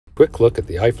quick look at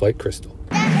the Iflight Crystal.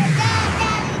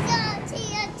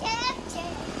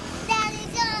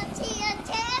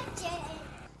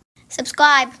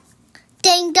 Subscribe.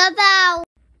 Ding the bell.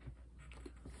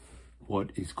 What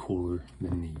is cooler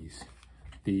than these?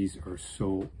 These are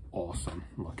so awesome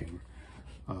looking.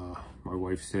 My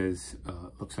wife says,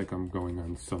 looks like I'm going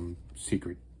on some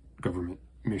secret government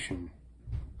mission.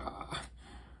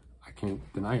 I can't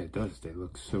deny it does. They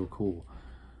look so cool.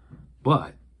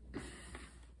 But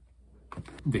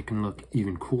they can look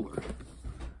even cooler.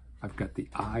 I've got the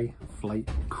Iflight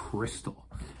Crystal.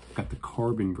 I've got the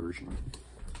carbon version.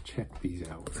 Check these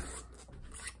out.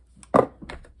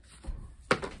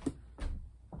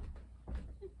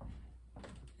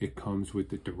 It comes with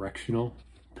the directional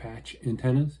patch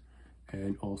antennas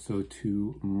and also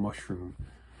two mushroom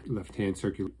left-hand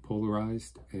circular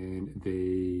polarized, and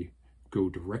they go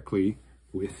directly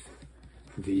with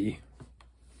the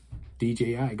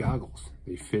DJI goggles.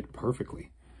 They fit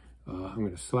perfectly. I'm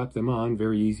going to slap them on,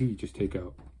 very easy. You just take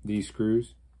out these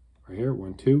screws right here,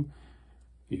 1, 2.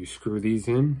 You screw these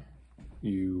in,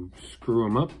 you screw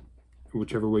them up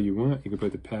whichever way you want. You can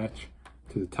put the patch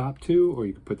to the top 2, or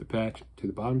you can put the patch to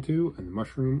the bottom 2 and the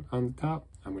mushroom on the top.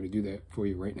 I'm going to do that for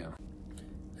you right now.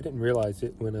 I didn't realize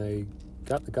it when I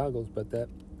got the goggles, but that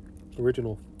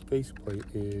original faceplate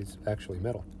is actually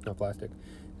metal, not plastic.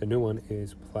 The new one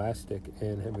is plastic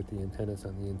and with the antennas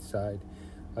on the inside.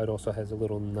 It also has a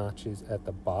little notches at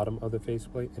the bottom of the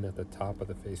faceplate and at the top of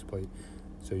the faceplate,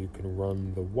 so you can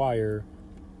run the wire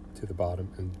to the bottom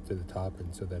and to the top,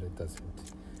 and so that it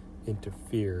doesn't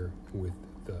interfere with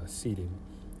the seating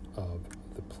of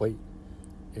the plate.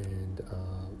 And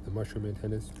the mushroom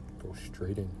antennas go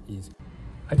straight in, easy.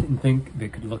 I didn't think they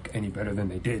could look any better than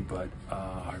they did, but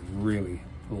I really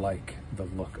like the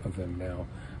look of them now.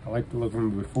 I liked the look of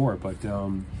them before, but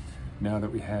now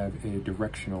that we have a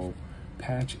directional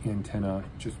patch antenna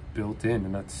just built in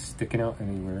and not sticking out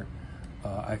anywhere,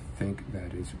 I think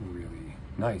that is really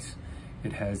nice.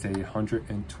 It has a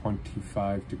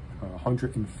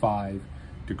 105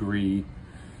 degree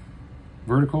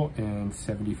vertical and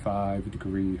 75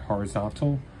 degree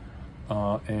horizontal,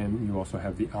 and you also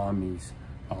have the omnis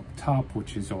up top,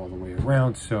 which is all the way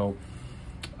around. So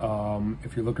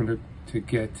if you're looking to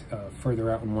get further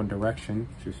out in one direction,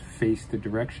 just face the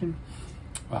direction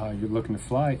you're looking to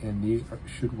fly, and these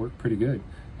should work pretty good.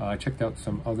 I checked out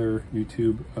some other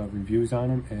YouTube reviews on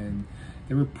them, and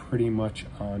they were pretty much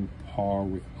on par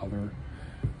with other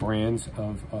brands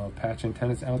of patch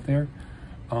antennas out there.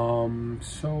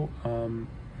 So I'm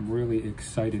really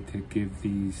excited to give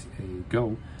these a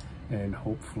go, and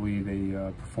hopefully they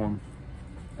perform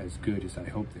as good as I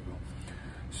hope they will.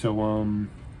 So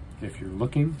if you're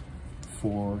looking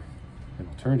for an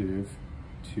alternative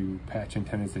to patch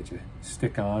antennas that you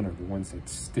stick on, or the ones that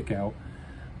stick out,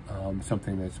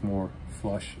 something that's more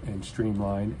flush and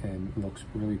streamlined and looks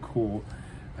really cool,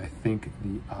 I think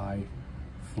the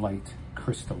Iflight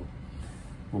Crystal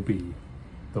will be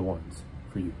the ones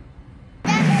for you.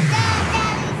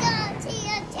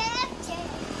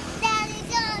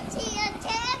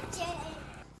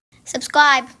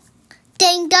 Subscribe.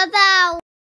 Ding the bell.